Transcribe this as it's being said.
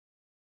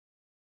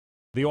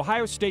The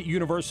Ohio State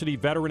University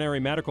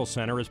Veterinary Medical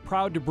Center is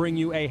proud to bring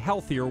you a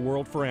healthier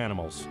world for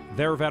animals.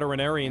 Their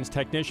veterinarians,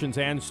 technicians,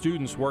 and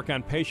students work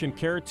on patient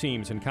care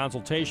teams in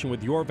consultation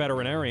with your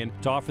veterinarian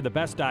to offer the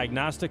best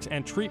diagnostics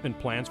and treatment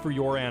plans for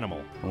your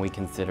animal. We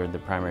consider the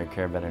primary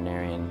care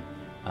veterinarian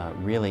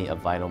really a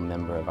vital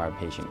member of our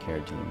patient care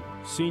team.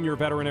 Senior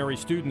veterinary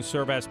students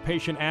serve as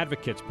patient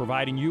advocates,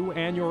 providing you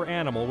and your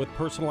animal with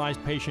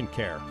personalized patient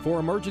care. For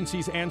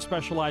emergencies and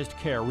specialized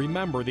care,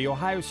 remember the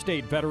Ohio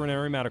State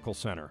Veterinary Medical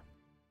Center.